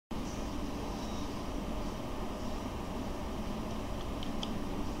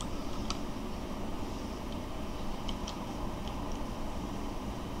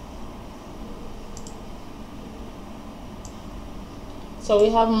So we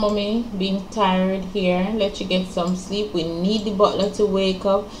have mommy being tired here. Let you get some sleep. We need the butler to wake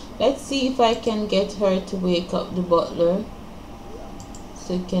up. Let's see if I can get her to wake up the butler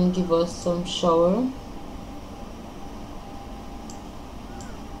so he can give us some shower.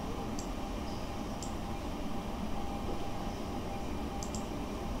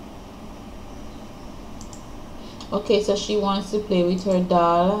 Okay, so she wants to play with her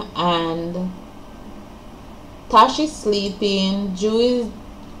doll, and Tash is sleeping. Ju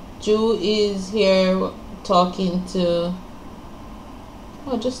is here talking to,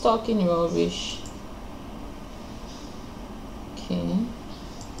 oh, just talking rubbish. Okay.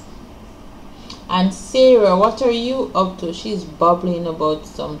 And Sarah, what are you up to? She's bubbling about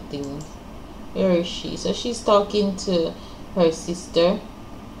something. Where is she? So she's talking to her sister.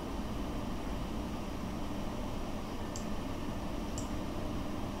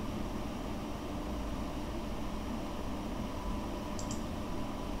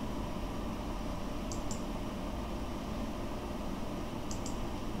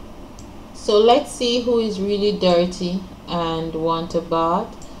 So let's see who is really dirty and want a bath.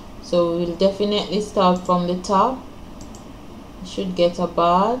 So we'll definitely start from the top. Should get a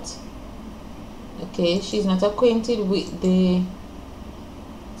bath. Okay, she's not acquainted with the,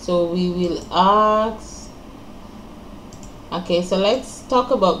 so we will ask. Okay, so let's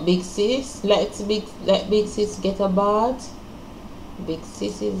talk about Big Sis. Let Big Sis get a bath. Big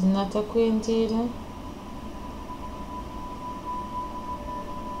Sis is not acquainted.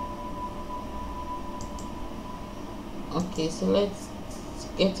 Okay, so let's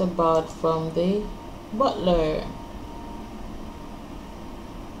get a bath from the butler.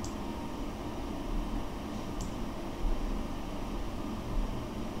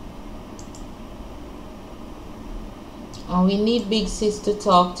 And we need Big Sis to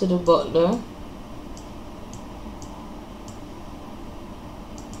talk to the butler.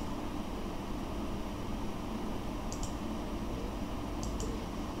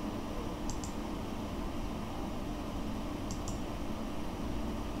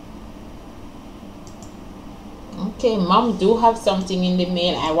 Okay, mom do have something in the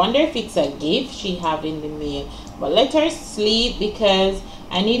mail. I wonder if it's a gift she have in the mail. But let her sleep because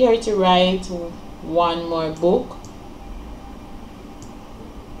I need her to write one more book.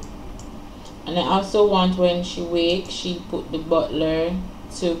 And I also want when she wakes, she put the butler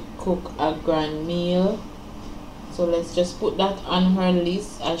to cook a grand meal. So let's just put that on her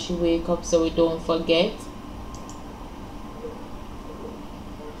list as she wake up so we don't forget.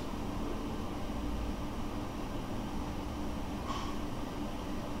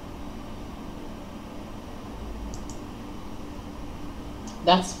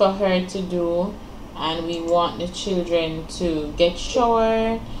 That's for her to do, and we want the children to get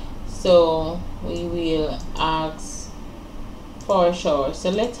shower, so we will ask for a shower. So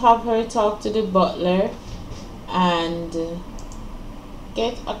let's have her talk to the butler and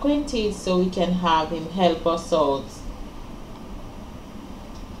get acquainted so we can have him help us out.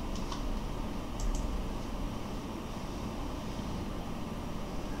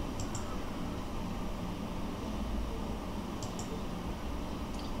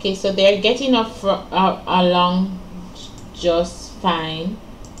 Okay, so they're getting up along just fine.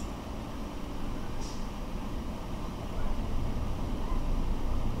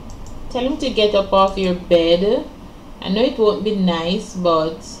 Tell him to get up off your bed. I know it won't be nice,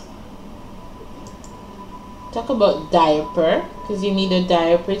 but talk about diaper, because you need a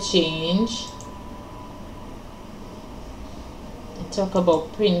diaper change. Talk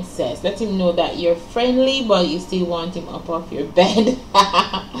about princess. Let him know that you're friendly, but you still want him up off your bed.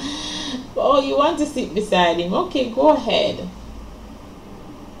 Oh, you want to sit beside him? Okay, go ahead.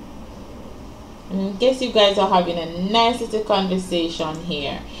 I guess you guys are having a nice little conversation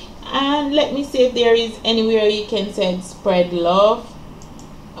here. And let me see if there is anywhere you can say spread love.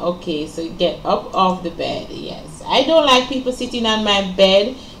 Okay, so you get up off the bed. Yes, I don't like people sitting on my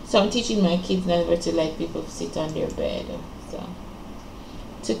bed, so I'm teaching my kids never to let people sit on their bed. So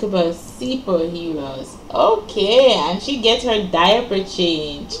talk about superheroes. Okay, and she gets her diaper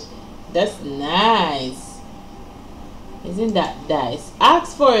changed. That's nice. Isn't that nice?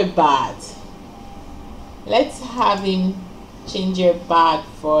 Ask for a bath. Let's have him change your bath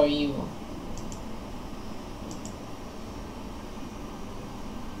for you.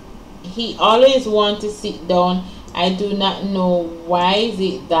 He always wants to sit down. I do not know why is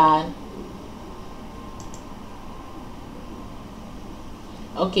it that.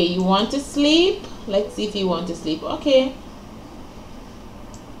 Okay, you want to sleep? Let's see if you want to sleep. Okay.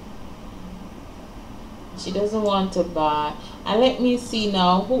 She doesn't want a bath. And let me see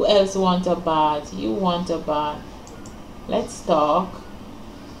now. Who else wants a bath? You want a bath. Let's talk.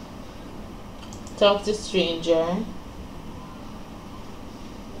 Talk to stranger.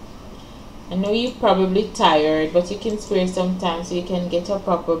 I know you're probably tired, but you can spare some time so you can get a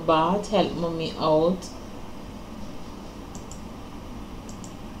proper bath. Help mommy out.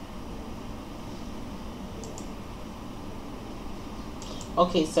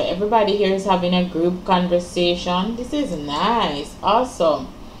 Okay, so everybody here is having a group conversation. This is nice. Awesome.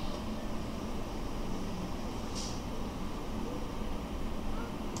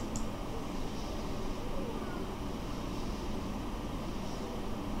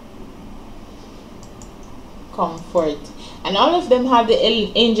 Comfort, and all of them have the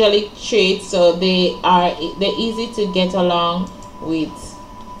angelic traits, so they're easy to get along with.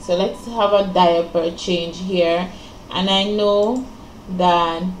 So let's have a diaper change here, and I know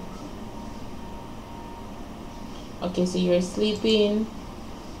that, okay, so you're sleeping.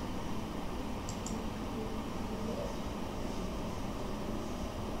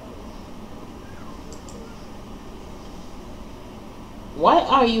 Why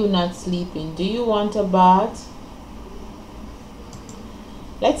are you not sleeping? Do you want a bath?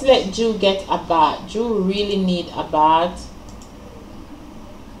 Let's let Drew get a bath. Drew really need a bath.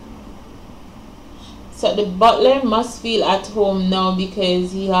 So the butler must feel at home now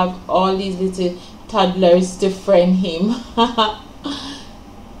because he have all these little toddlers to friend him.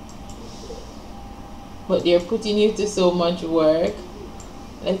 But they're putting you to so much work.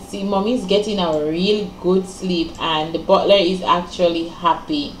 Let's see, mommy's getting a real good sleep, and the butler is actually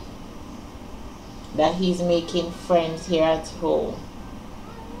happy that he's making friends here at home.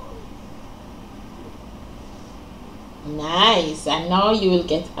 Nice. And now you will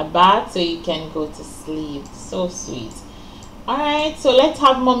get a bath so you can go to sleep. So sweet. Alright, so let's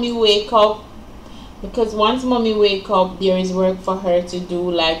have mommy wake up, because once mommy wake up there is work for her to do,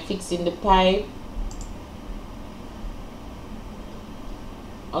 like fixing the pipe.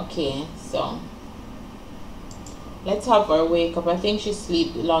 Okay, so let's have her wake up. I think she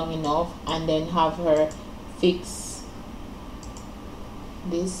sleep long enough, and then have her fix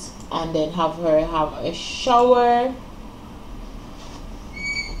this, and then have her have a shower.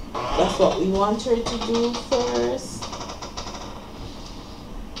 That's what we want her to do first.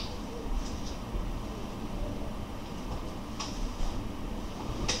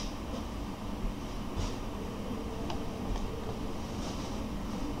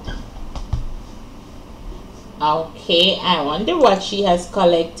 Okay, I wonder what she has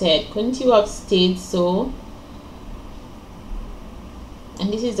collected. Couldn't you have stayed so?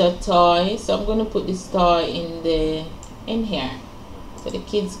 And this is a toy, so I'm going to put this toy in here so the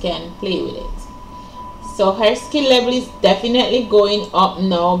kids can play with it. So her skill level is definitely going up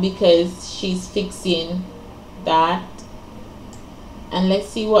now because she's fixing that. And let's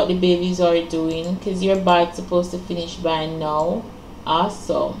see what the babies are doing, because your bath's supposed to finish by now.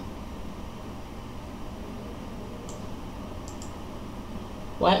 Awesome.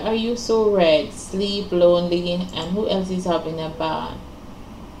 Why are you so red? Sleep, lonely, and who else is having a bath?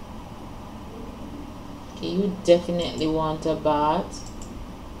 Okay, you definitely want a bath.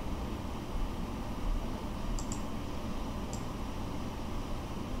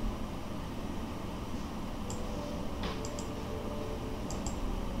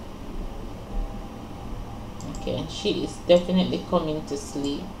 Okay, she is definitely coming to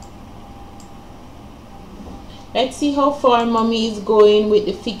sleep. Let's see how far mommy is going with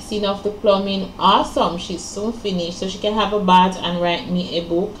the fixing of the plumbing. Awesome, she's soon finished, so she can have a bath and write me a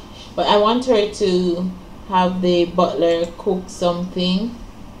book. But I want her to have the butler cook something.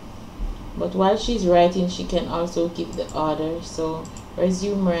 But while she's writing, she can also give the order. So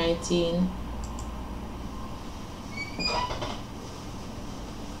resume writing.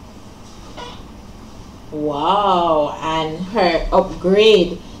 Wow, and her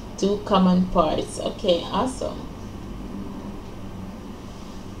upgrade 2 common parts. Okay, awesome.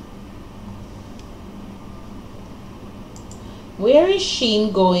 Where is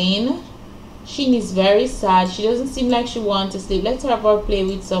Sheen going? Sheen is very sad. She doesn't seem like she wants to sleep. Let's have her play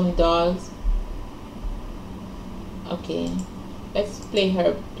with some dolls. Okay, let's play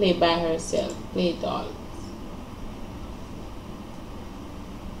by herself. Play dolls.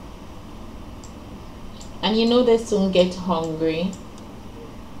 And you know they soon get hungry.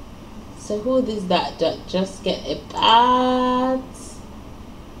 So who is that just get a bath?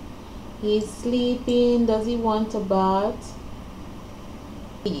 He's sleeping. Does he want a bath?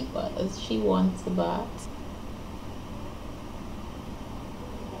 He does. She wants a bath.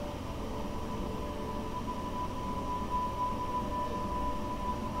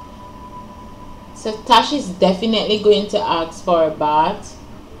 So Tash is definitely going to ask for a bath.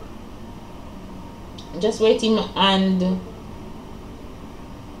 Just waiting, and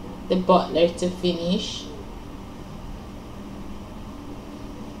the butler to finish.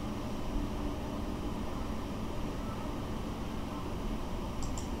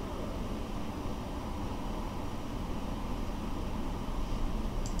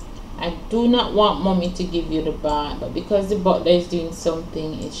 I do not want mommy to give you the bath, but because the butler is doing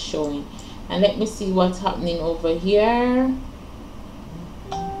something, it's showing. And let me see what's happening over here.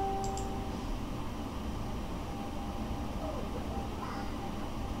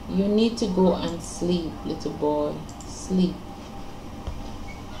 You need to go and sleep, little boy. Sleep.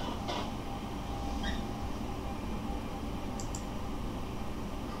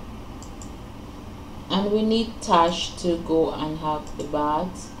 And we need Tash to go and have the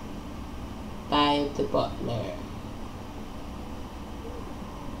bath by the butler.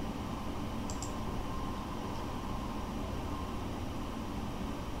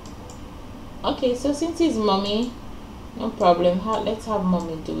 Okay, so since it's mommy, no problem. Let's have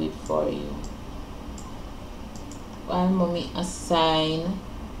mommy do it for you. While mommy assign.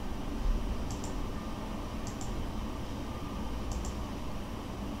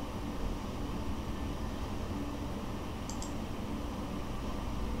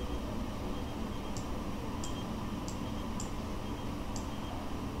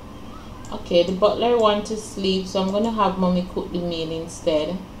 Okay, the butler wants to sleep, so I'm gonna have mommy cook the meal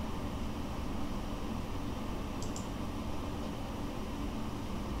instead.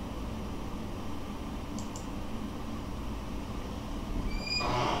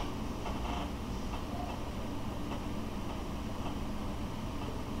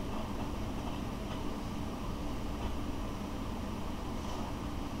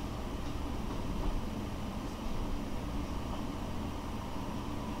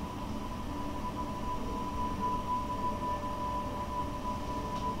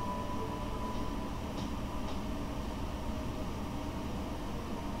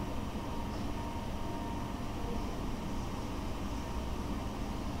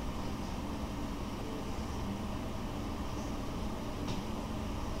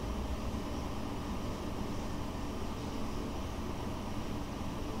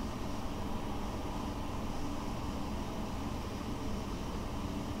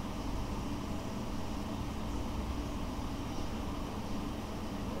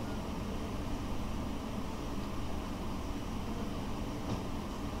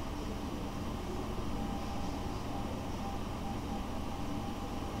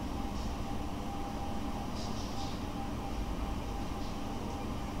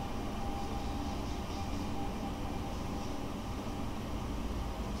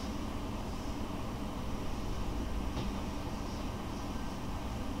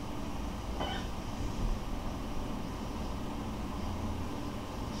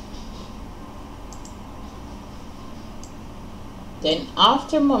 Then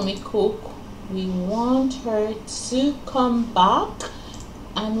after mommy cook, we want her to come back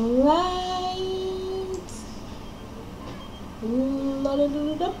and write.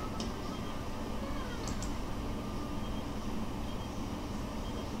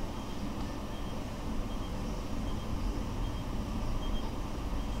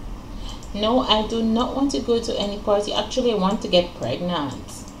 No, I do not want to go to any party. Actually, I want to get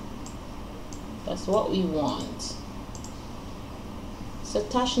pregnant. That's what we want. So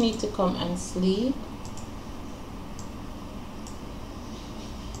Tash needs to come and sleep.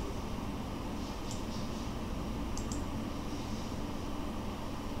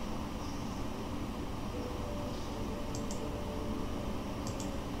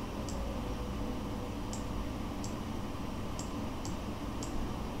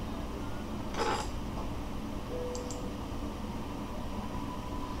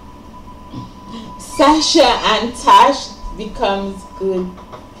 Sasha and Tash becomes good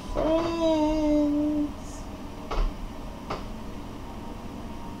friends.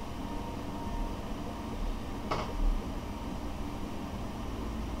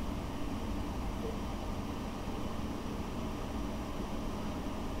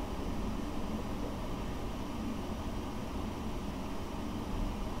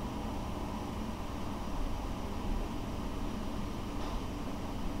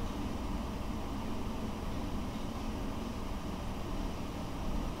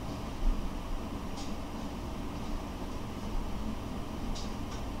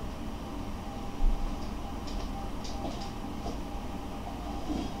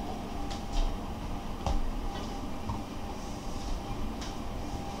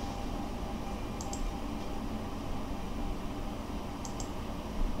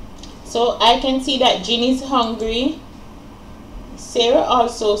 So I can see that Ginny's hungry. Sarah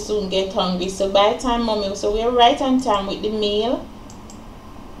also soon get hungry. So by the time mommy, so we're right on time with the meal.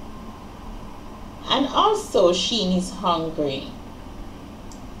 And also Sheen is hungry.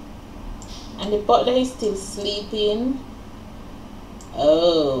 And the butler is still sleeping.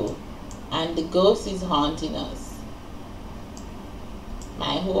 Oh, and the ghost is haunting us.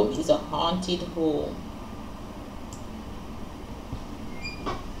 My home is a haunted home.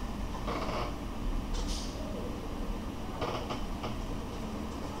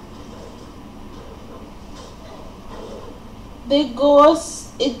 The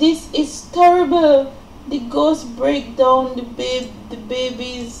ghost, this is terrible. The ghost break down the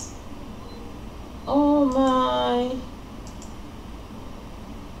babies. Oh my.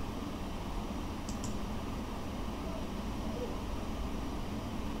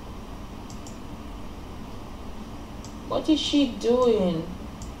 What is she doing?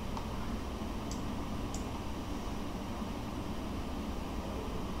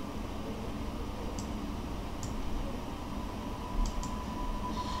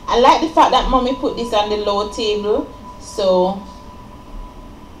 I like the fact that mommy put this on the low table, so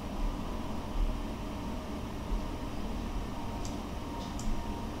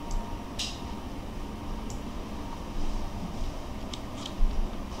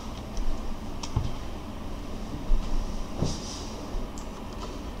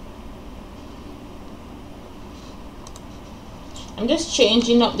I'm just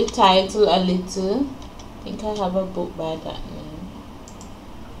changing up the title a little. I think I have a book by that name.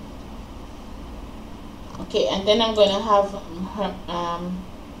 Okay, and then I'm gonna have her,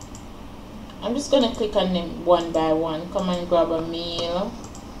 I'm just gonna click on them one by one. Come and grab a meal.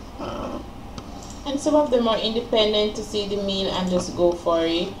 And some of them are independent to see the meal and just go for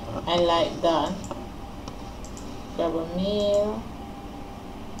it. I like that. Grab a meal.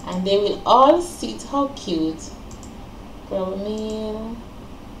 And they will all sit. How cute. Grab a meal.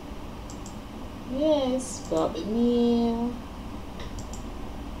 Yes, grab a meal.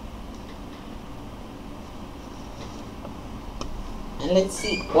 And let's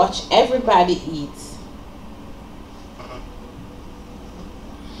see, watch everybody eat.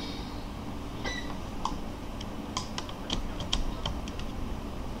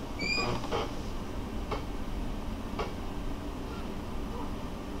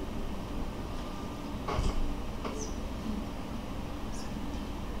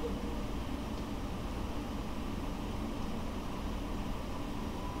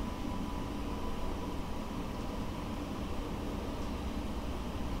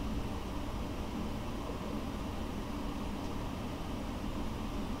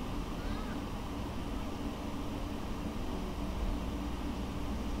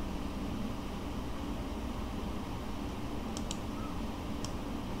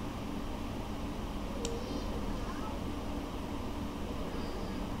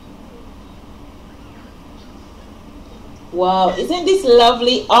 Wow, isn't this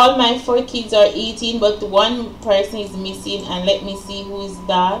lovely? All my 4 kids are eating, but one person is missing, and let me see who is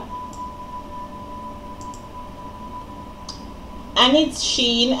that. And it's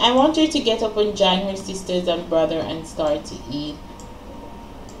Sheen. I want her to get up and join her sisters and brother and start to eat.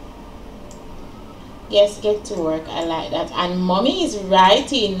 Yes, get to work. I like that. And mommy is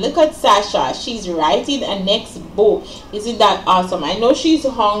writing. Look at Sasha. She's writing a next book. Isn't that awesome? I know she's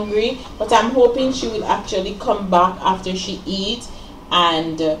hungry, but I'm hoping she will actually come back after she eats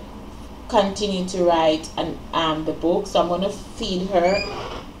and continue to write the book. So I'm going to feed her.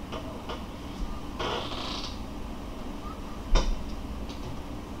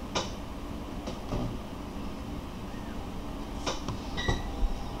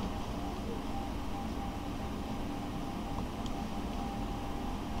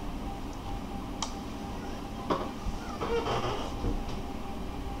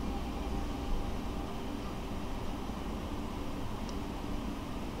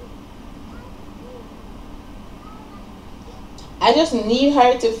 I just need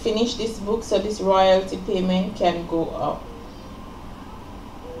her to finish this book so this royalty payment can go up.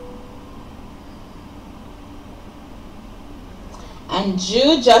 And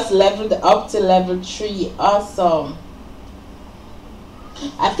Jude just leveled up to level 3. Awesome.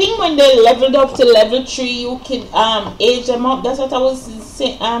 I think when they leveled up to level 3, you can age them up. That's what I was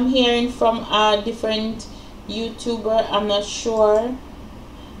hearing from a different YouTuber. I'm not sure.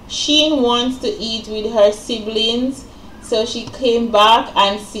 Sheen wants to eat with her siblings. So she came back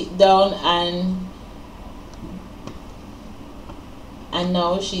and sit down and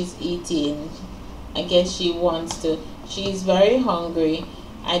now she's eating. I guess she wants to. She's very hungry.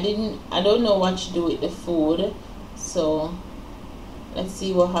 I don't know what to do with the food. So let's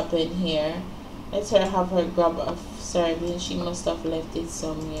see what happened here. Let her have her grab of sardine. She must have left it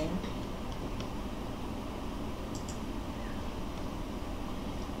somewhere.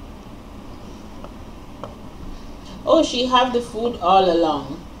 Oh, she have the food all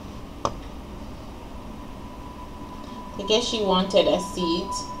along. I guess she wanted a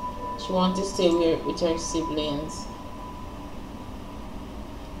seat. She wanted to stay with her siblings.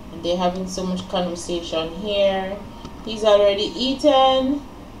 And they're having so much conversation here. He's already eaten.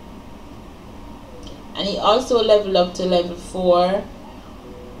 And he also leveled up to level 4.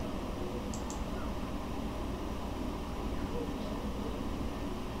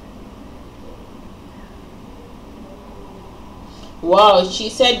 Wow, she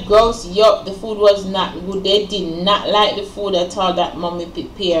said gross, yup, the food was not good. They did not like the food at all that mommy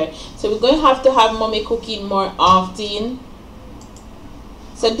prepared. So we're going to have mommy cooking more often.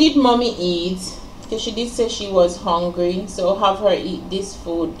 So did mommy eat? Because she did say she was hungry. So have her eat this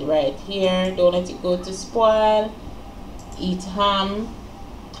food right here. Don't let it go to spoil. Eat ham.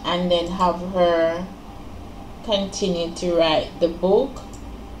 And then have her continue to write the book.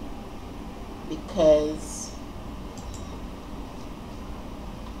 Because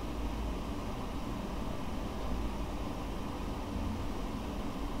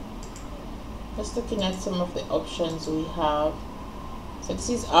just looking at some of the options we have. So this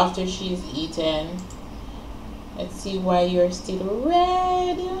is after she's eaten. Let's see why you're still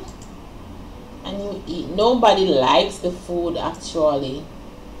red. And you eat. Nobody likes the food actually.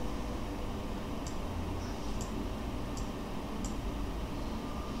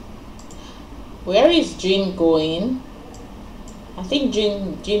 Where is Jin going? I think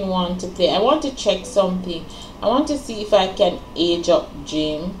Jin want to play. I want to check something. I want to see if I can age up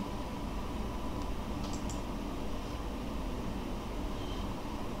Jin.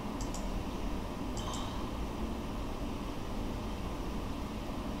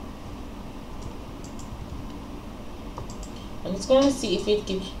 I'm just gonna see if it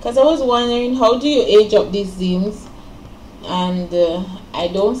gives, because I was wondering how do you age up these Sims, and I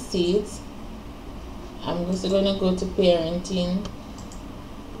don't see it. I'm just gonna go to parenting,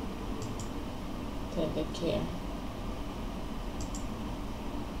 tender care.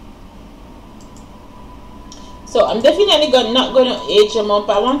 So I'm definitely not gonna age them up.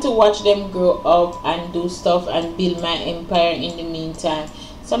 I want to watch them grow up and do stuff and build my empire in the meantime.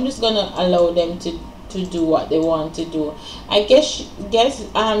 So I'm just gonna allow them to do what they want to do. I guess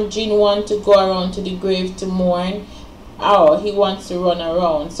Jin want to go around to the grave to mourn. Oh, he wants to run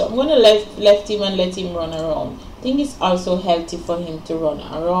around. So I'm gonna left him and let him run around. I think it's also healthy for him to run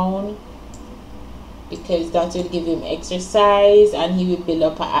around, because that will give him exercise and he will build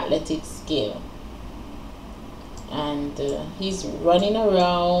up an athletic skill. And he's running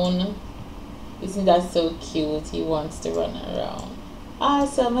around. Isn't that so cute? He wants to run around.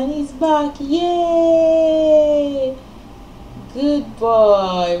 Awesome, and he's back. Yay! Good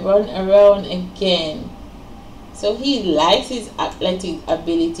boy. Run around again. So he likes his athletic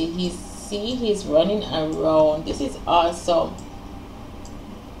ability. He's running around. This is awesome.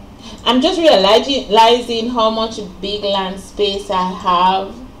 I'm just realizing how much big land space I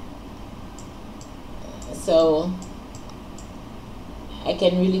have. So I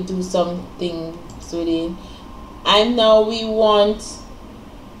can really do something with it. And now we want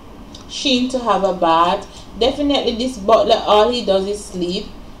Sheen to have a bath. Definitely this butler, all he does is sleep.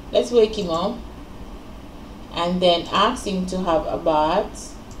 Let's wake him up and then ask him to have a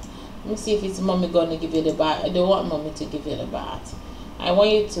bath. Let me see if it's mommy gonna give you the bath. I don't want mommy to give you the bath. I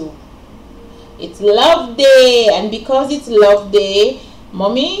want you to. It's love day, and because it's love day,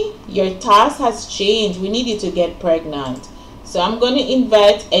 mommy, your task has changed. We need you to get pregnant. So I'm gonna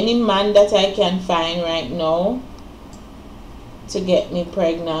invite any man that I can find right now to get me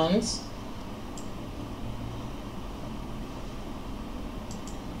pregnant.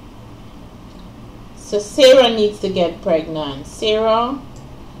 So Sarah needs to get pregnant. Sarah,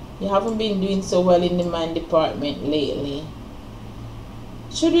 you haven't been doing so well in the man department lately.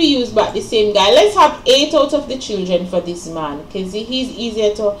 Should we use back the same guy? Let's have 8 out of the children for this man, because he's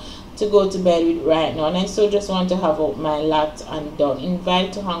easier to go to bed with right now. And I so just want to have out my lot and done.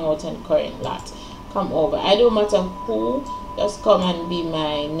 Invite to hang out and current lot. Come over. I don't matter who, just come and be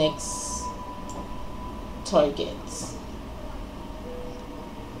my next target.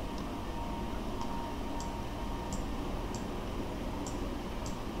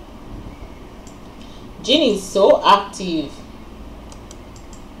 Jin is so active.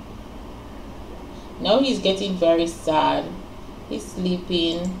 Now he's getting very sad. He's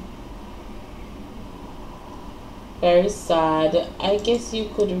sleeping. Very sad. I guess you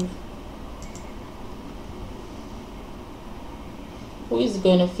could. Who is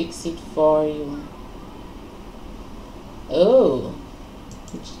gonna fix it for you? Oh,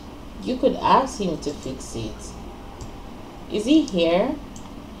 you could ask him to fix it. Is he here?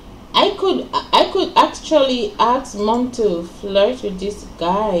 I could actually ask mom to flirt with this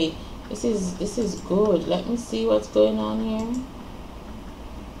guy. This is good. Let me see what's going on here.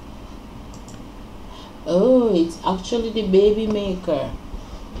 Oh, it's actually the baby maker.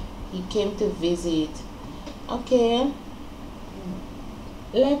 He came to visit. Okay,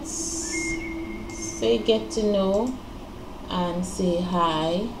 let's say get to know and say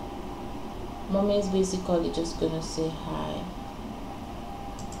hi. Mommy is basically just gonna say hi.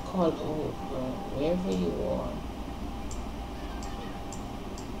 Call over wherever you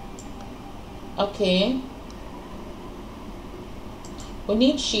are. Okay. We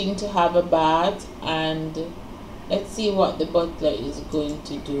need Sheen to have a bath, and let's see what the butler is going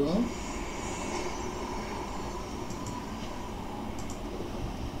to do.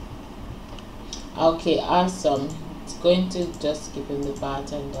 Okay, awesome. It's going to just give him the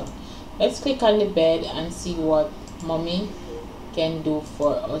bath, and let's click on the bed and see what mommy can do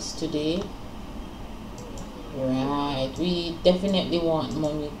for us today. Right, we definitely want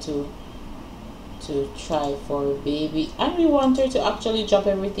mommy to try for a baby, and we want her to actually drop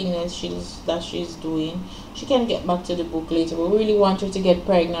everything that she's doing. She can get back to the book later, but we really want her to get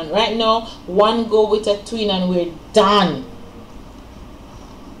pregnant right now. One go with a twin and we're done.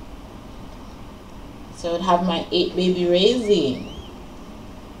 So I'd have my 8 baby raising,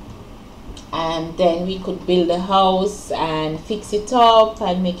 and then we could build a house and fix it up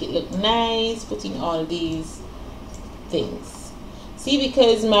and make it look nice, putting all these things. See,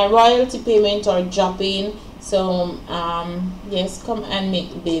 because my royalty payments are dropping, so yes, come and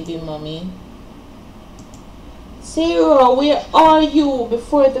make baby, mommy. Sarah, where are you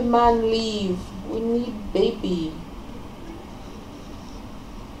before the man leave? We need baby.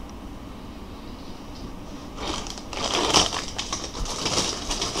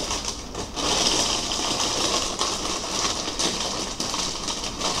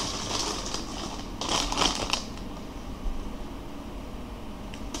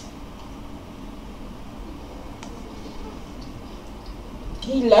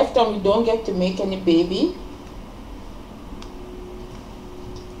 He left and we don't get to make any baby.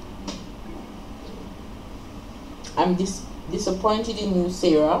 I'm disappointed in you,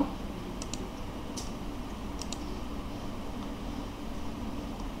 Sarah.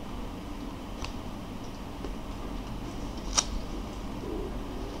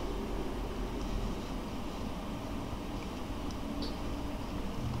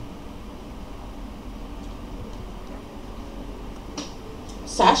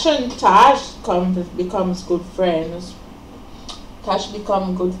 Sasha and Tash becomes good friends. Tash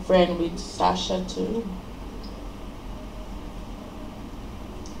become good friend with Sasha too.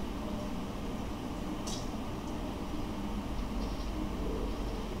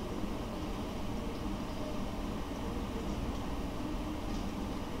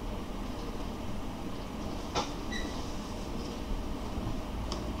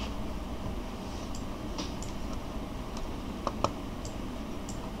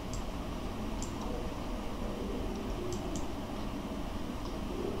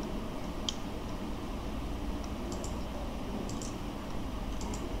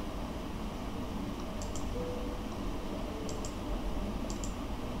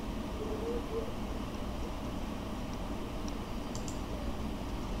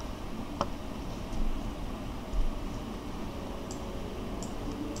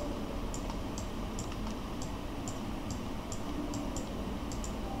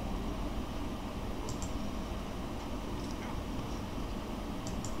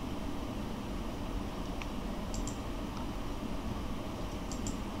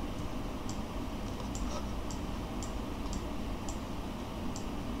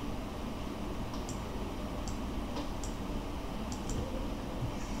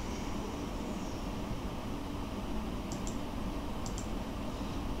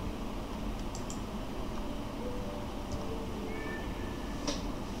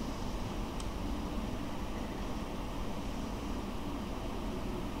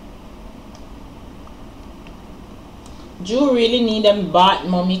 Drew really need a bath,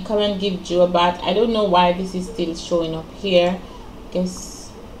 mommy. Come and give Drew a bath. I don't know why this is still showing up here.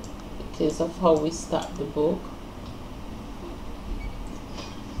 Guess because of how we start the book.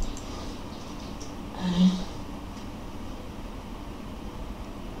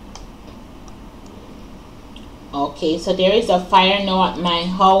 Okay, so there is a fire now at my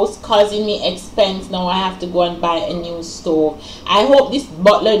house causing me expense. Now I have to go and buy a new stove. I hope this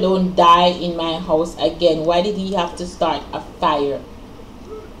butler don't die in my house again. Why did he have to start a fire?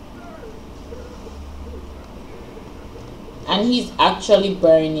 And he's actually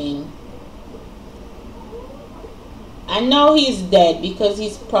burning. And now he's dead because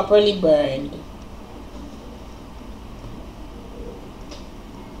he's properly burned.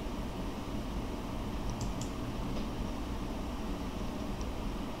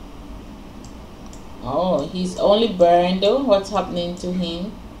 Oh, he's only burned. What's happening to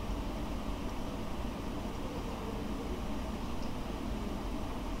him?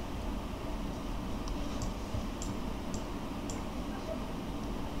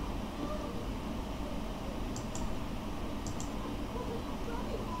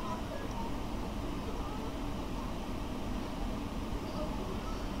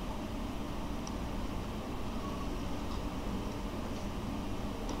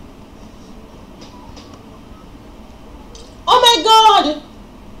 Oh my God!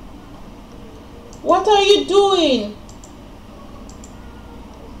 What are you doing?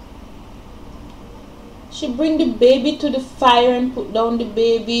 She bring the baby to the fire and put down the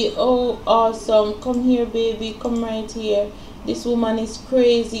baby. Oh, awesome. Come here, baby. Come right here. This woman is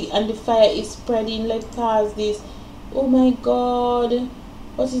crazy and the fire is spreading. Let's pause this. Oh my God.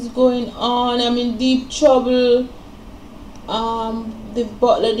 What is going on? I'm in deep trouble. The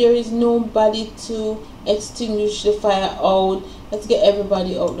butler, there is nobody to extinguish the fire out. Let's get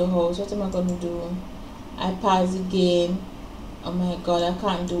everybody out the house. What am I gonna do? I pause the game. Oh my God, I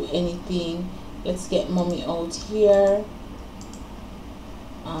can't do anything. Let's get mommy out here.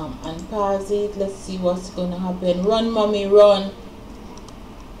 And pause it. Let's see what's gonna happen. Run, mommy, run.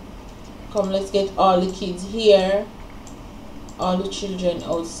 Come, let's get all the kids here. All the children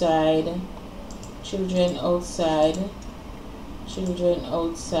outside. Children outside. Children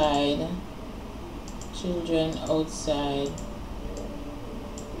outside. Children outside.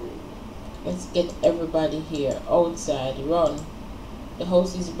 Let's get everybody here. Outside. Run. The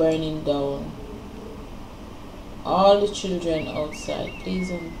house is burning down. All the children outside. Please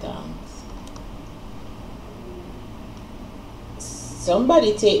and thanks.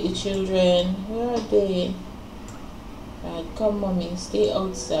 Somebody take the children. Where are they? Right, come mommy. Stay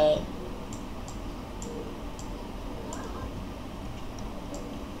outside.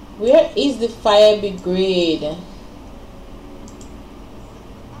 Where is the fire brigade?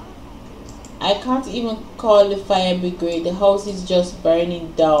 I can't even call the fire brigade. The house is just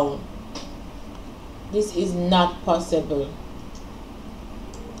burning down. This is not possible.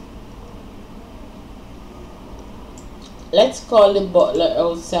 Let's call the butler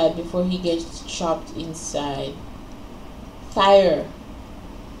outside before he gets trapped inside. Fire.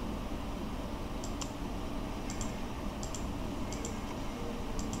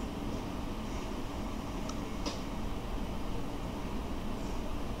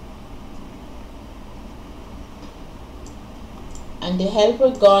 And the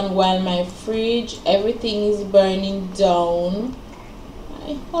helper gone while my fridge, everything is burning down.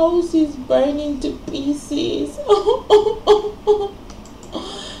 My house is burning to pieces.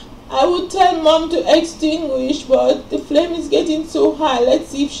 I would tell mom to extinguish, but the flame is getting so high. Let's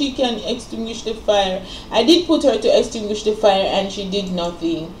see if she can extinguish the fire. I did put her to extinguish the fire and she did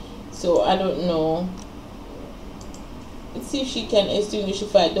nothing. So I don't know. Let's see if she can extinguish the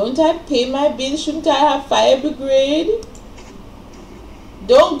fire. Don't I pay my bills? Shouldn't I have fire brigade?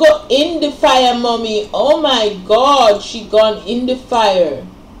 Don't go in the fire, mommy. Oh my God, she gone in the fire.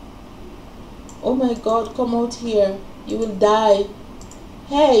 Oh my God, come out here. You will die.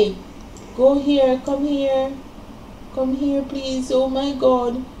 Hey, go here. Come here. Come here, please. Oh my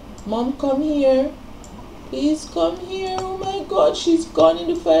God. Mom, come here. Please come here. Oh my God, she's gone in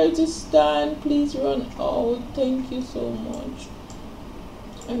the fire to stand. Please run out. Thank you so much.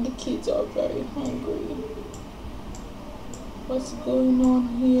 And the kids are very hungry. What's going on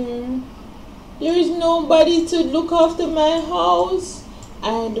here? There is nobody to look after my house.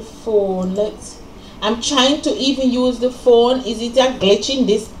 And the phone. I'm trying to even use the phone. Is it a glitch in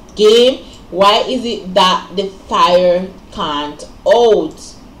this game? Why is it that the fire can't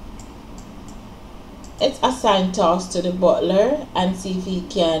out? Let's assign task to the butler and see if he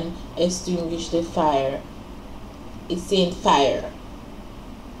can extinguish the fire. It's saying fire.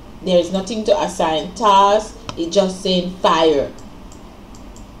 There is nothing to assign task. It's just saying fire.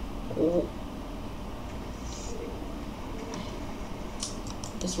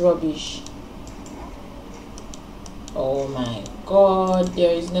 It's rubbish. Oh my God,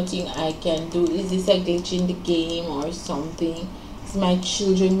 there is nothing I can do. Is this a glitch in the game or something? Is my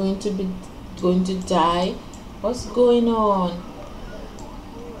children going to die? What's going on?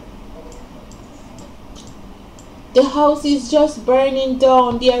 The house is just burning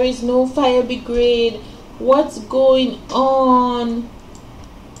down. There is no fire brigade. What's going on?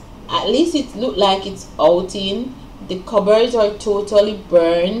 At least it looked like it's outing. The cupboards are totally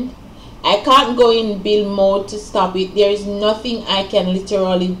burned. I can't go in build mode to stop it. There is nothing I can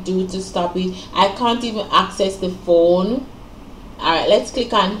literally do to stop it. I can't even access the phone. Alright, let's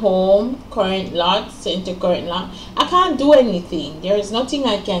click on home, current lot, center current lot. I can't do anything. There is nothing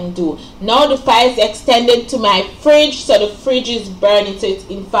I can do. Now the fire is extended to my fridge, so the fridge is burning, so it's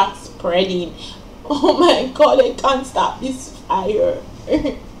in fact spreading. Oh my god, I can't stop this fire.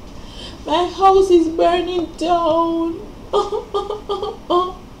 My house is burning down.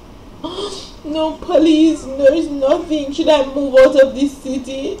 No police, there's nothing. Should I move out of this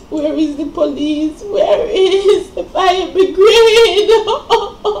city? Where is the police? Where is the fire brigade?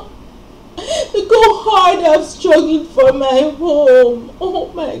 Look how hard I've struggled for my home.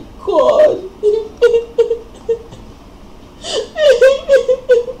 Oh my god.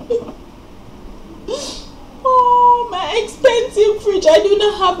 Oh, my expensive fridge. I do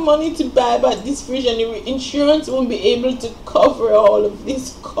not have money to buy but this fridge, and the insurance won't be able to cover all of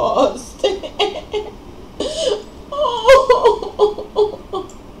this cost.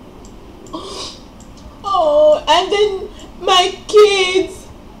 Oh, and then my kids.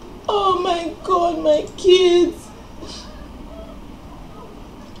 Oh my god, my kids.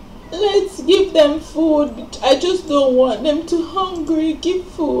 Let's give them food. I just don't want them to hungry. Give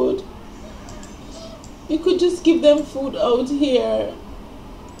food. You could just give them food out here.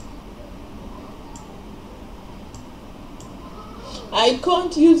 I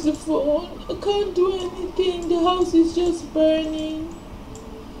can't use the phone. I can't do anything. The house is just burning.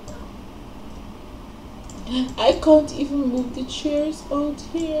 I can't even move the chairs out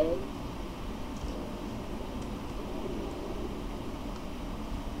here.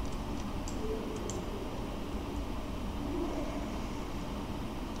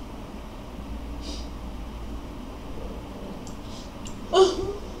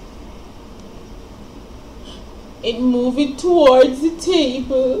 It moving towards the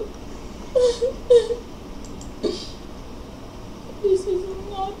table. This is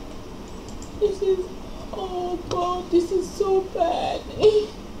not. This is. Oh god, this is so bad.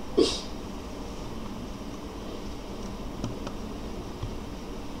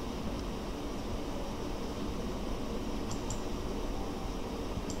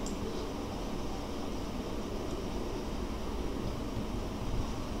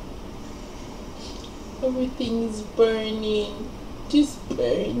 Everything is burning, just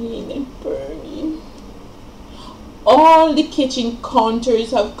burning and burning. All the kitchen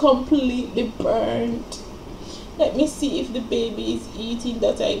counters have completely burned. Let me see if the baby is eating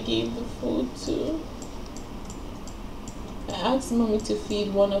that I gave the food to. I asked mommy to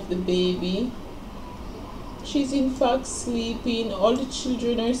feed one of the baby. She's in fact sleeping. All the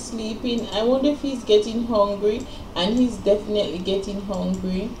children are sleeping. I wonder if he's getting hungry, and he's definitely getting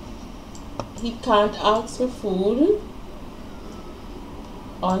hungry. He can't ask for food.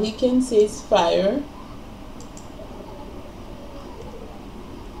 All he can say is fire.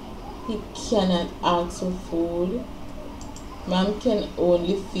 He cannot ask for food. Mom can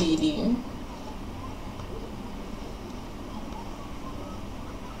only feed him.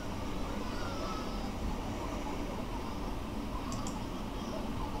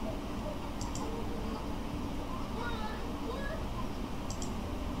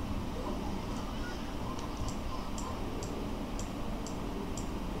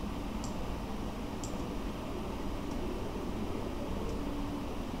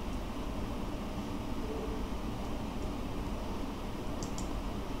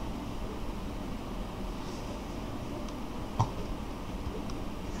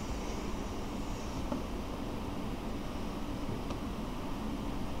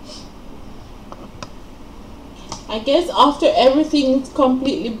 I guess after everything is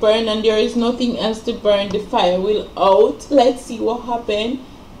completely burned and there is nothing else to burn, the fire will out. Let's see what happened.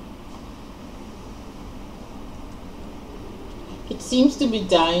 It seems to be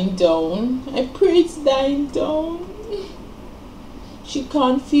dying down. I pray it's dying down. She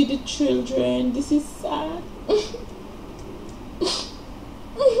can't feed the children. This is sad.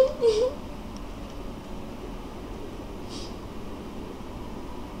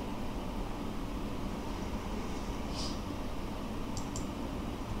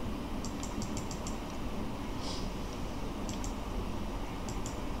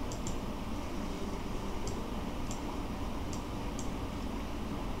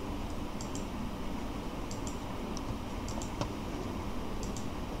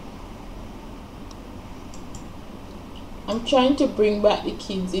 I'm trying to bring back the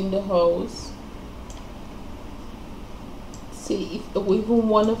kids in the house. See if even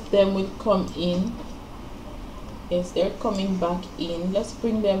one of them will come in. Yes, they're coming back in. Let's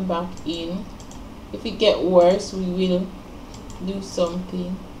bring them back in. If it get worse, we will do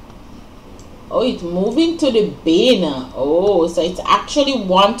something. Oh, it's moving to the bin. Oh, so it's actually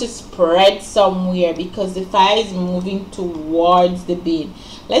want to spread somewhere because the fire is moving towards the bin.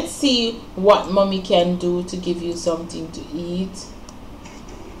 Let's see what mommy can do to give you something to eat.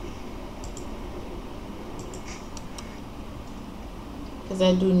 Because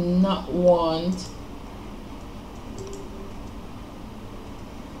I do not want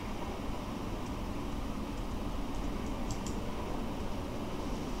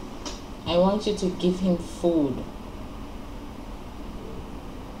I want you to give him food.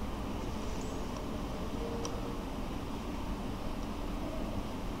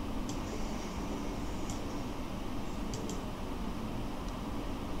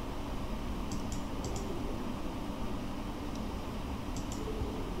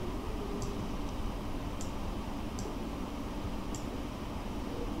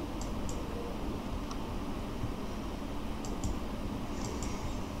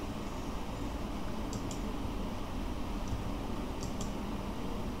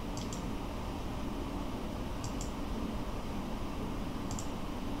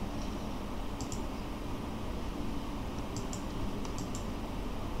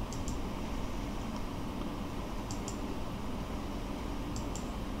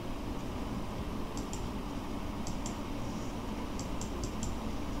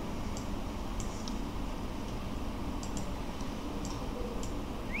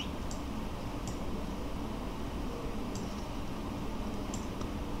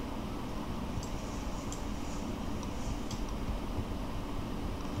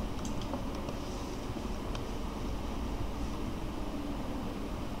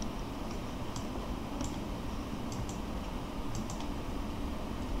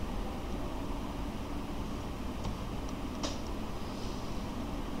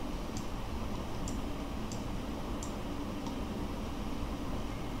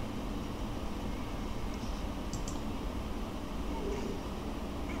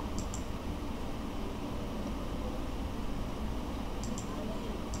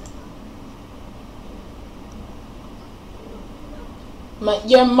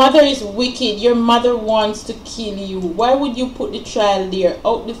 Your mother is wicked. Your mother wants to kill you. Why would you put the child there,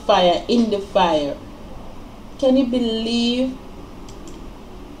 out the fire, in the fire? Can you believe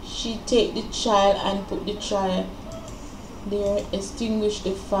she take the child and put the child there? Extinguish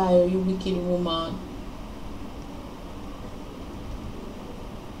the fire, you wicked woman.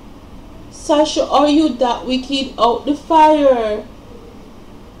 Sasha, are you that wicked? Out the fire.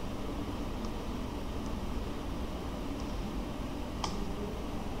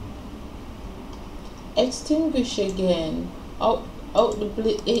 Extinguish again. Out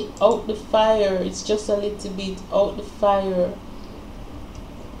the fire. It's just a little bit. Out the fire.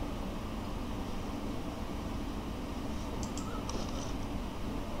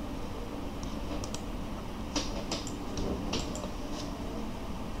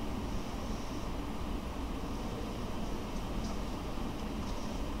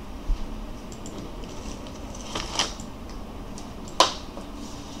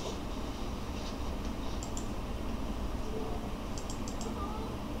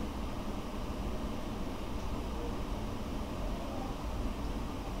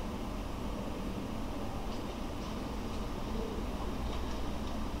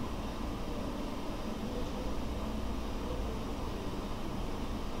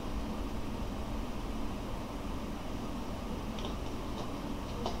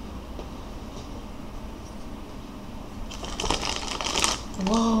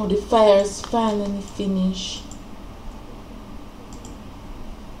 Wow, the fire is finally finished.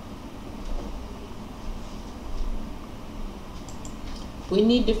 We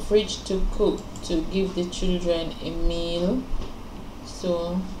need the fridge to cook, to give the children a meal.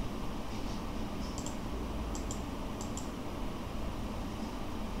 So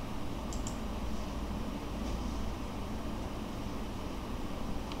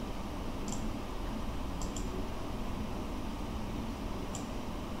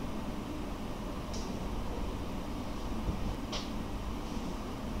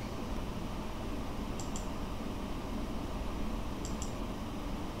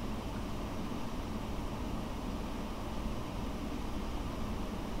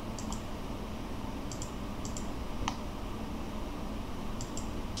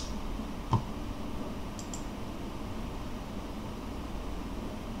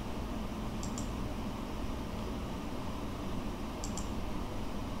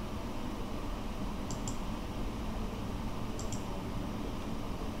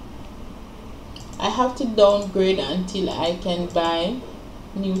I have to downgrade until I can buy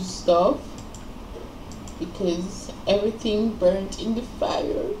new stuff because everything burnt in the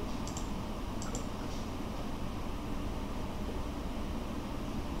fire.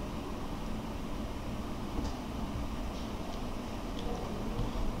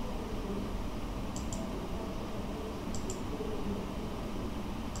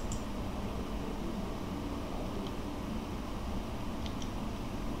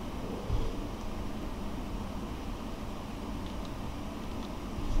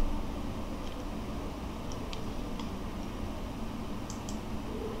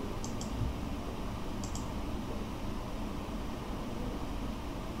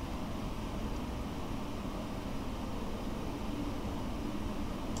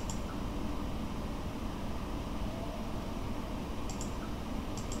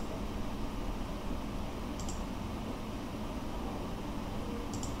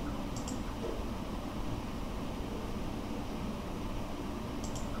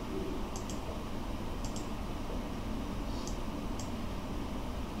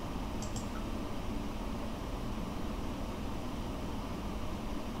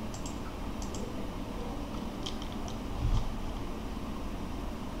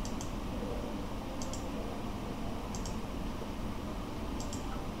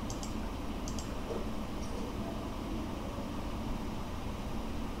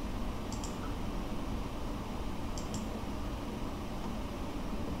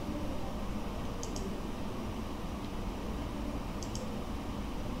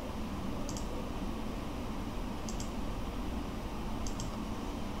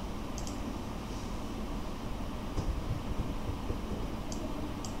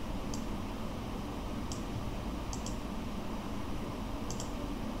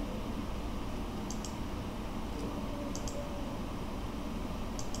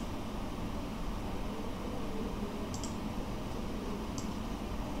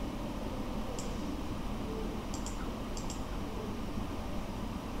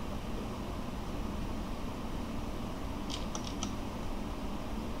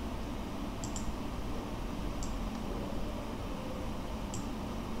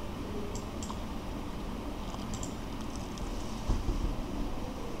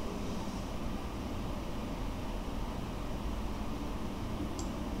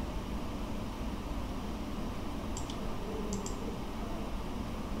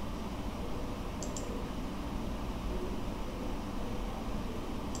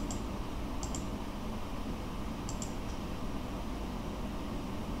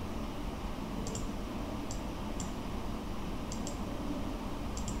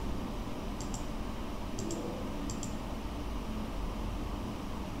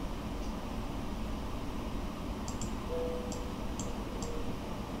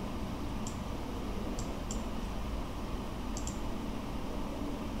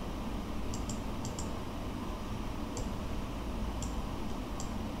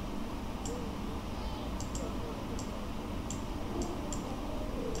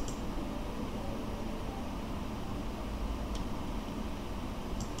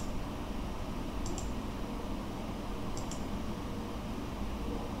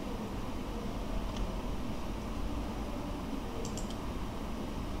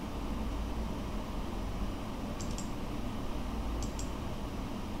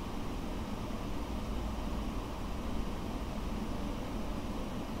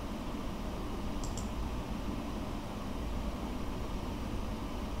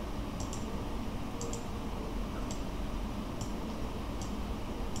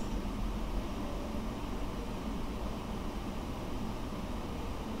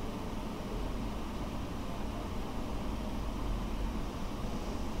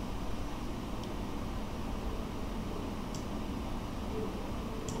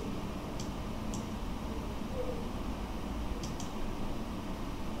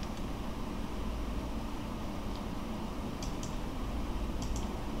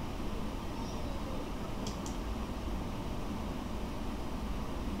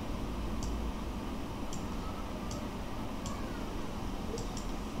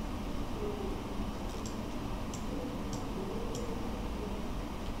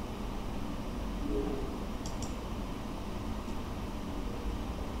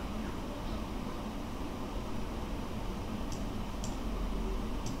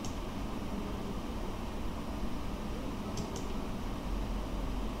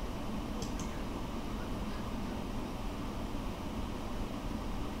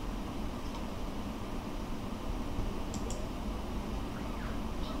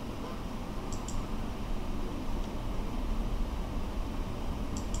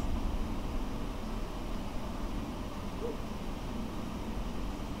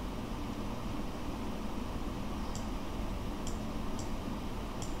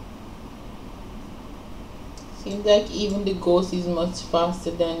 Seems like even the ghost is much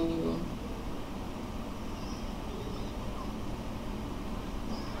faster than you.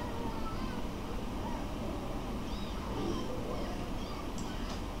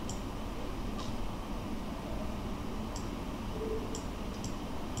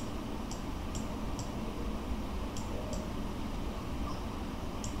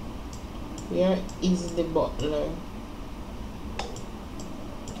 Where is the butler?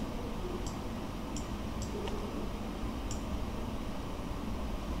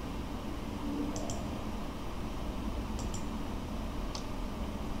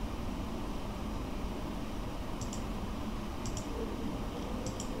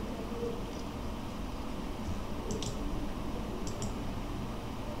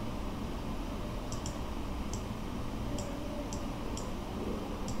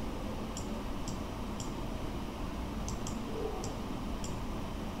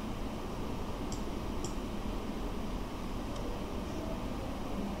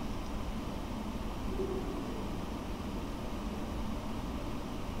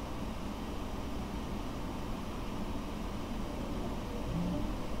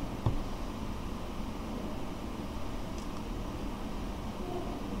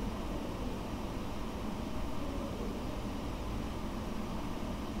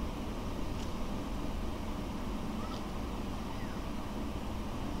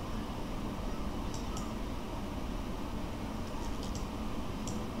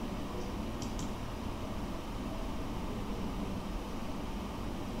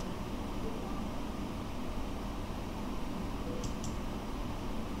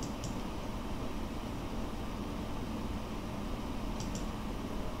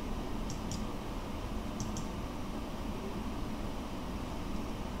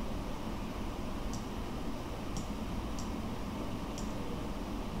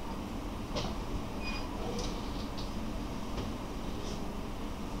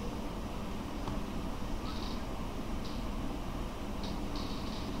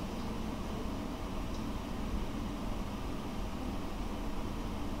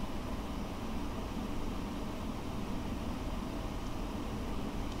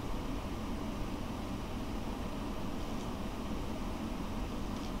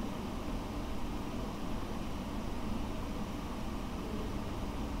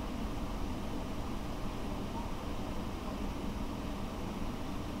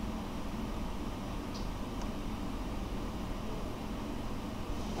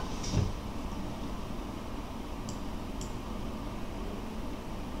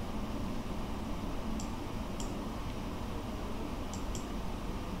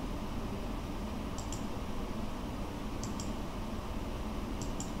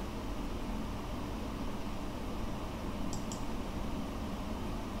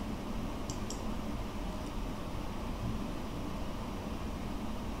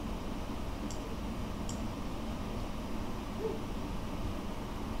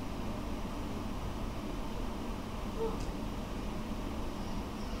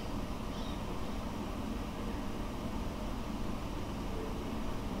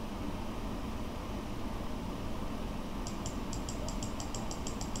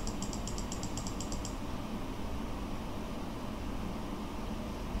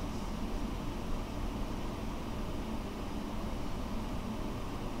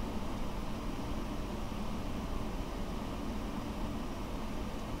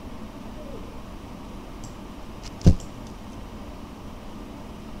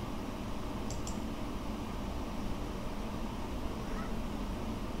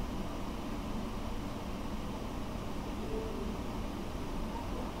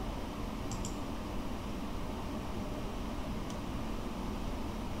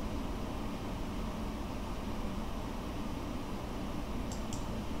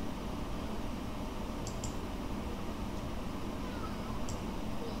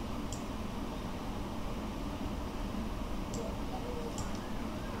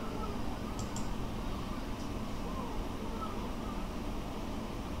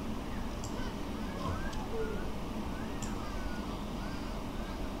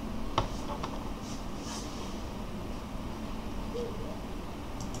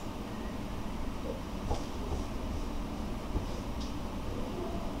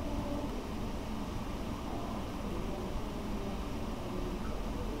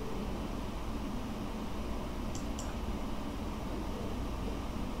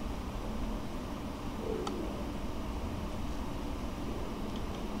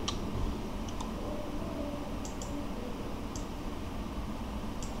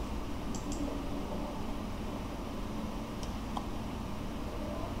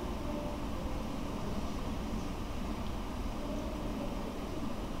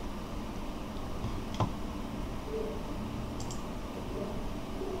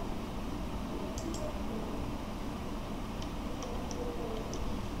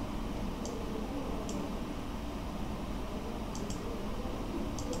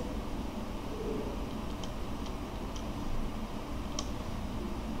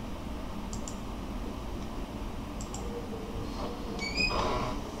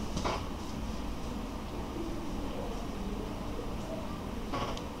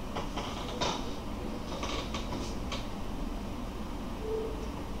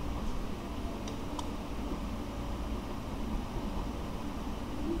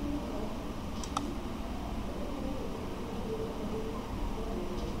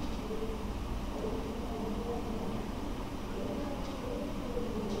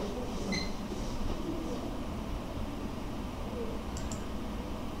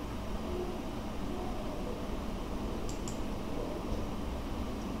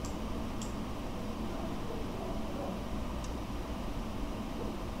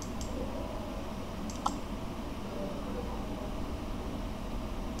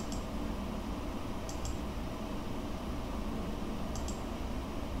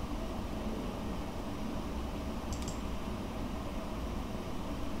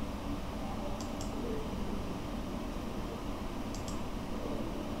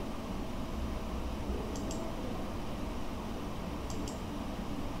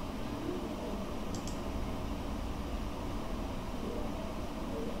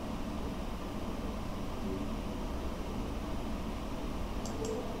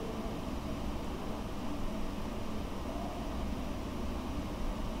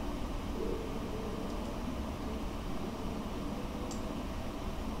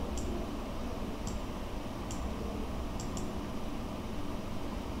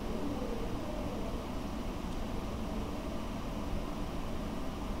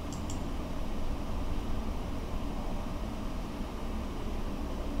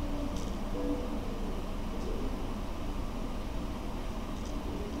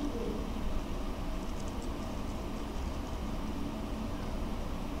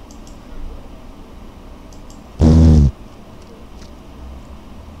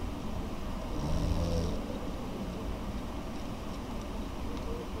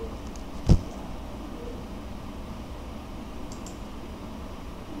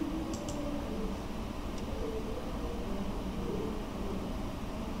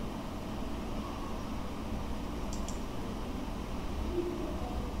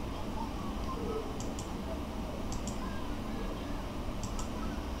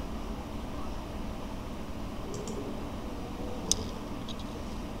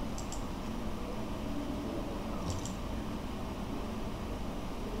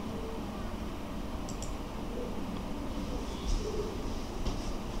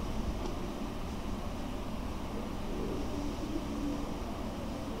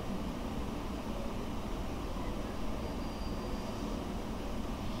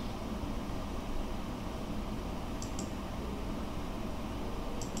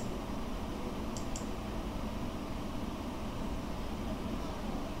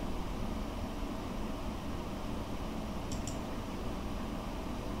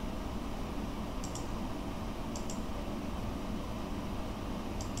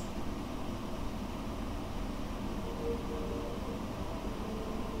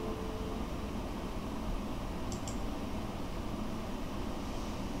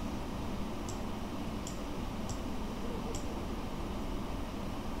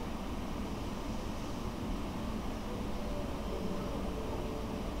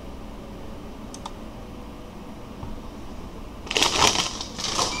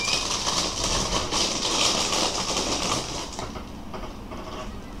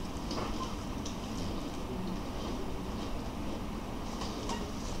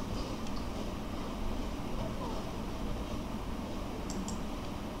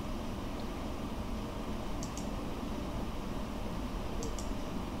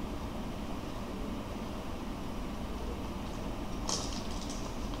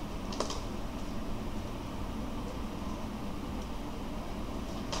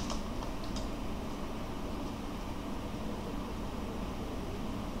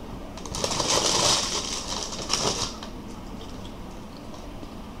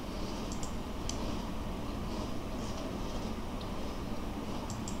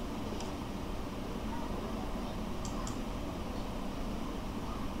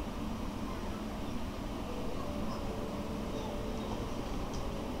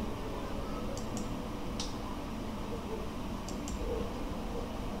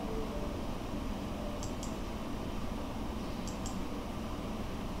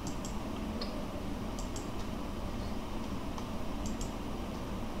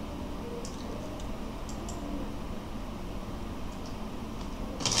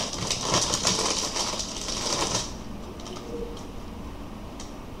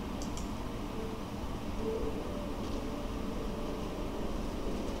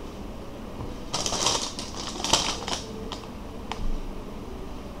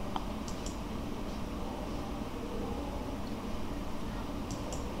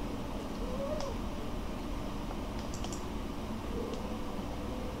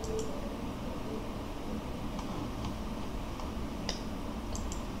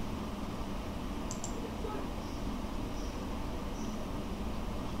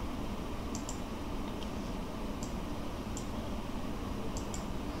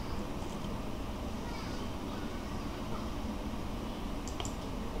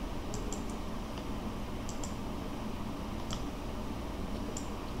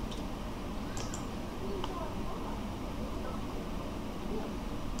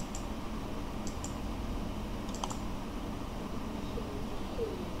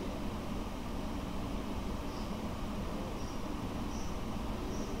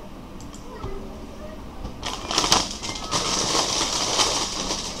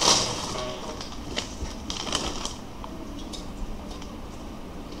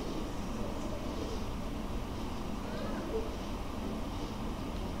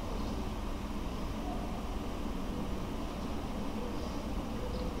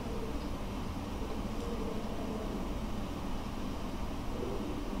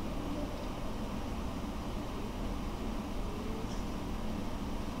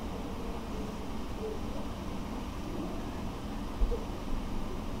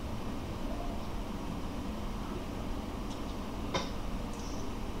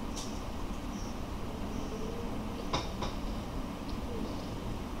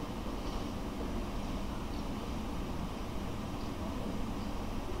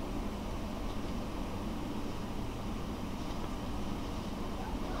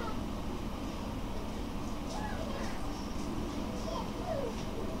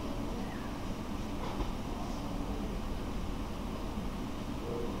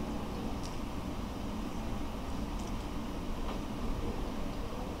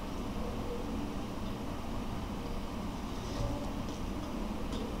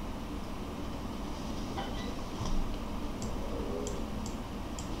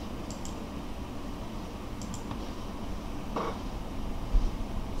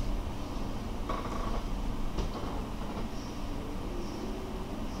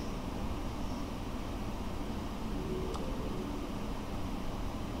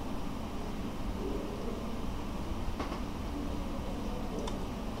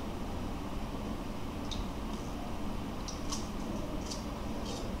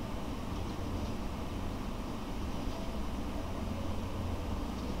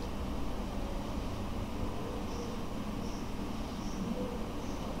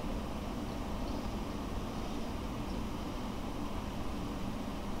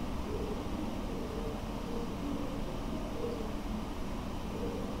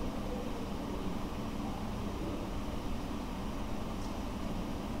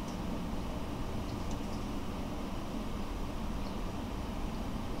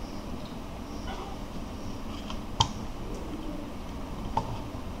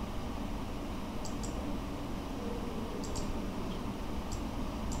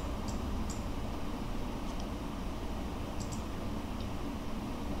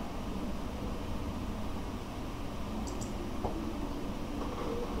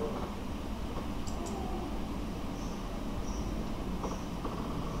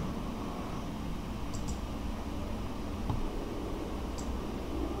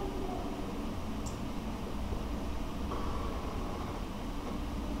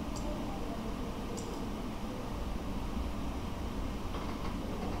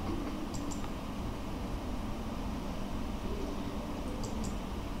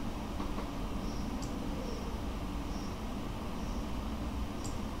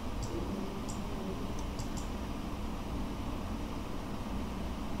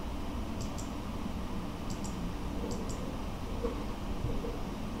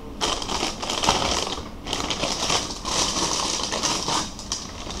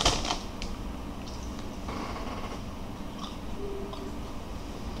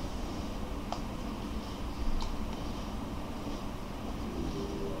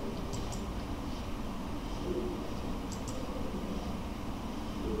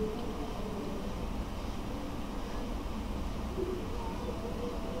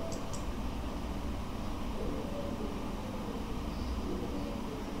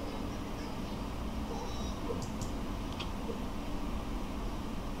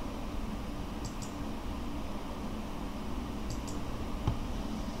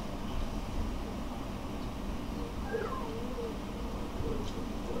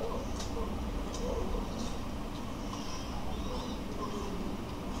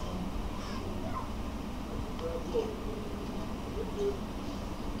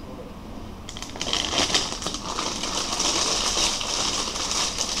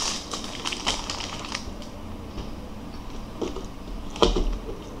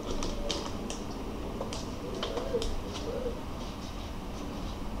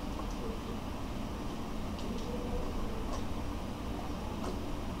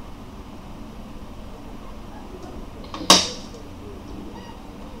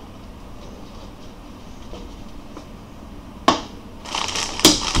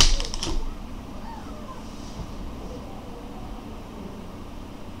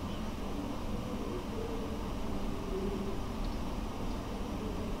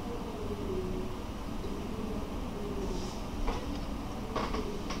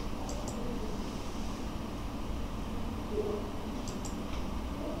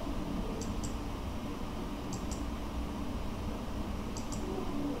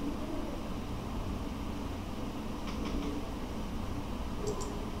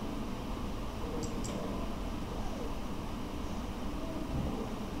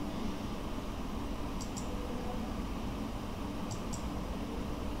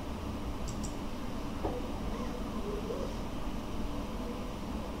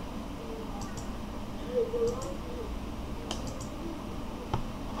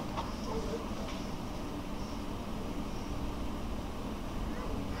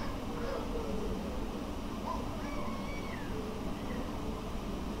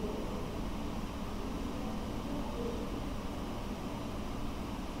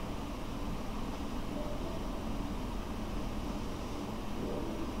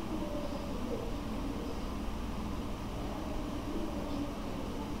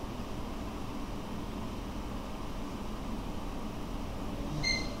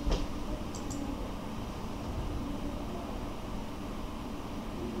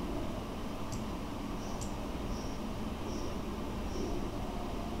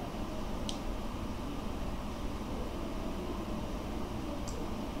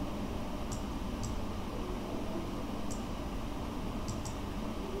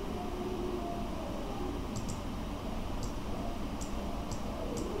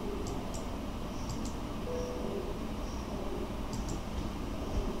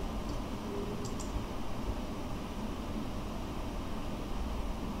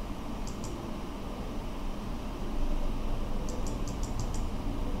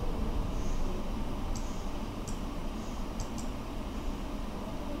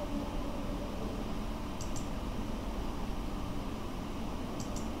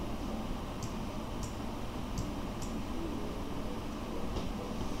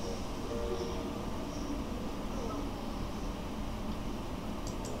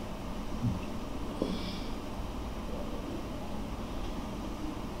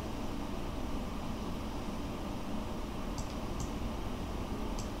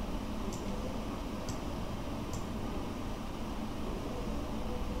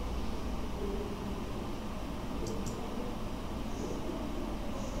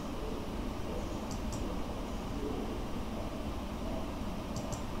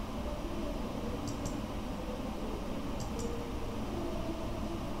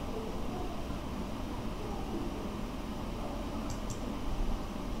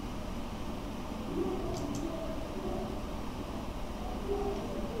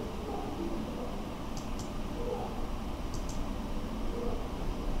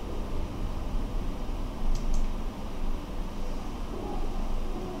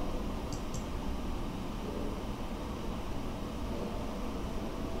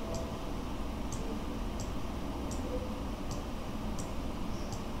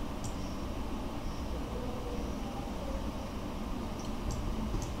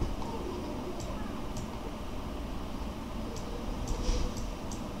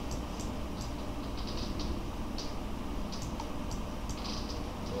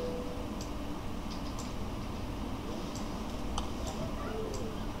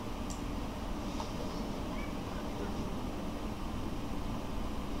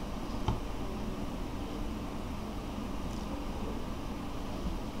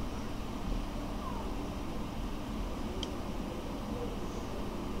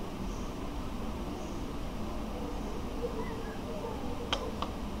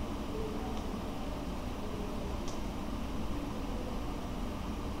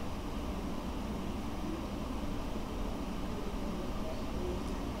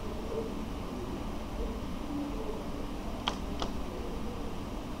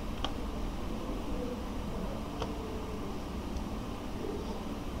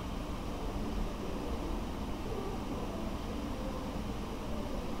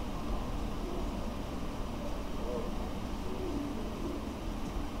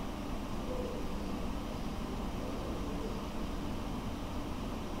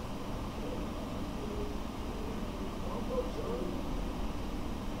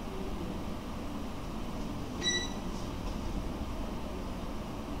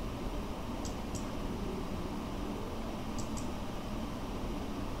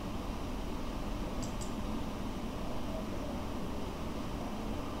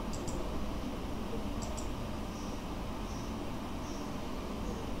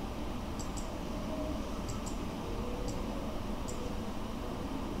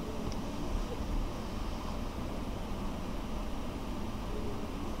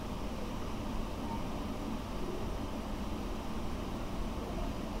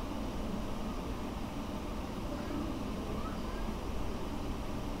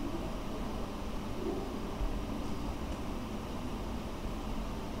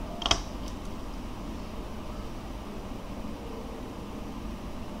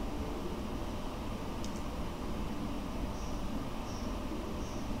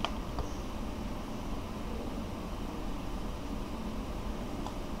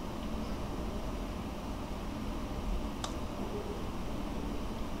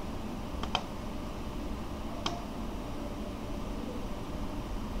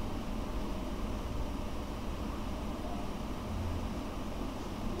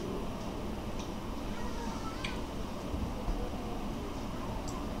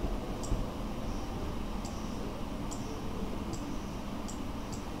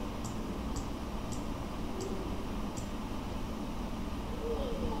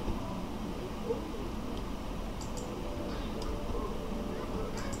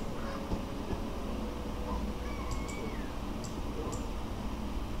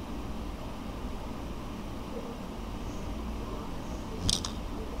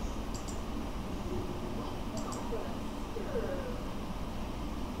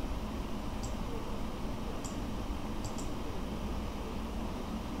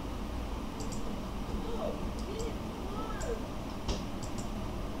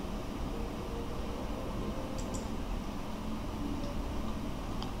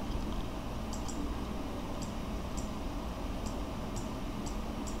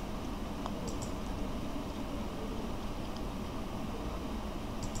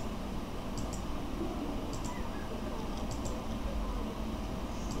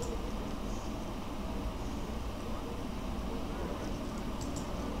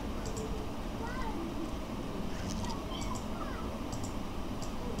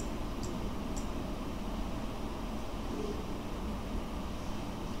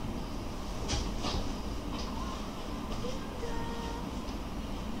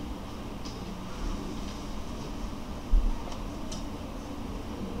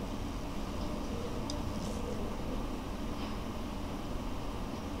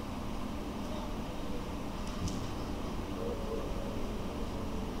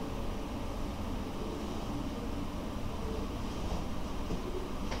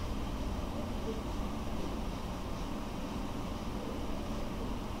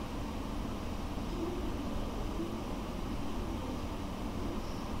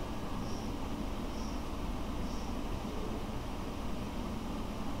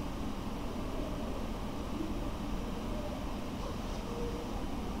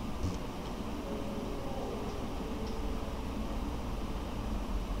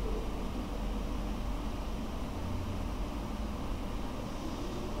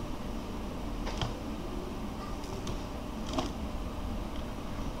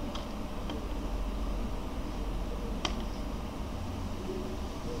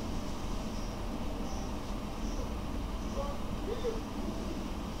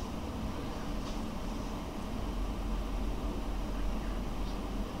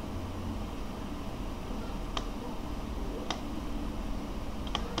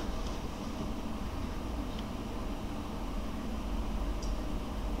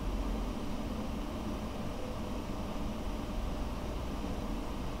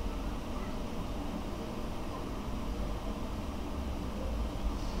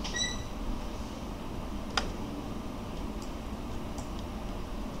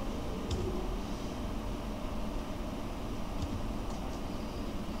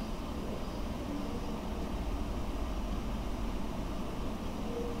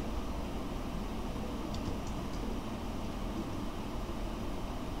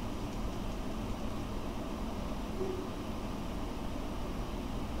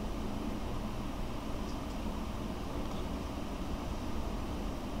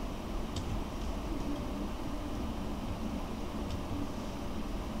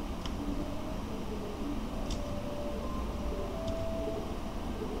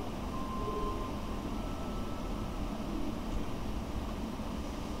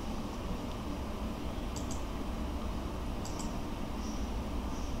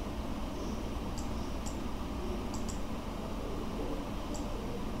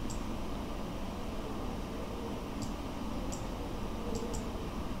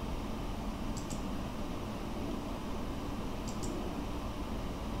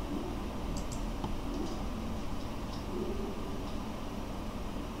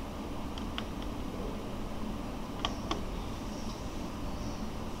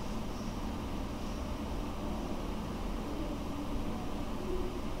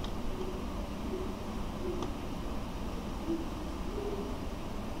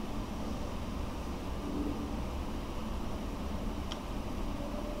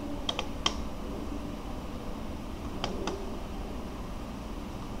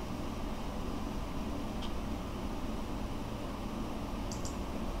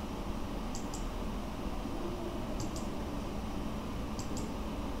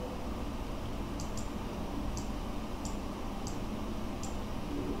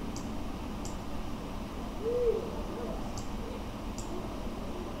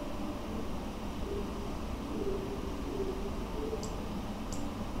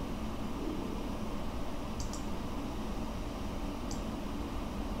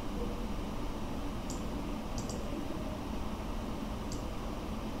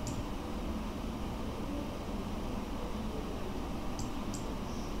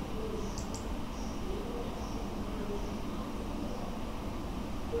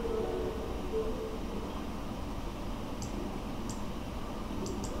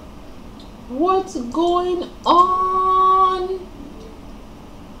 What's going on?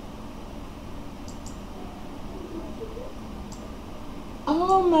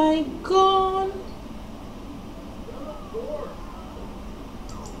 Oh my god.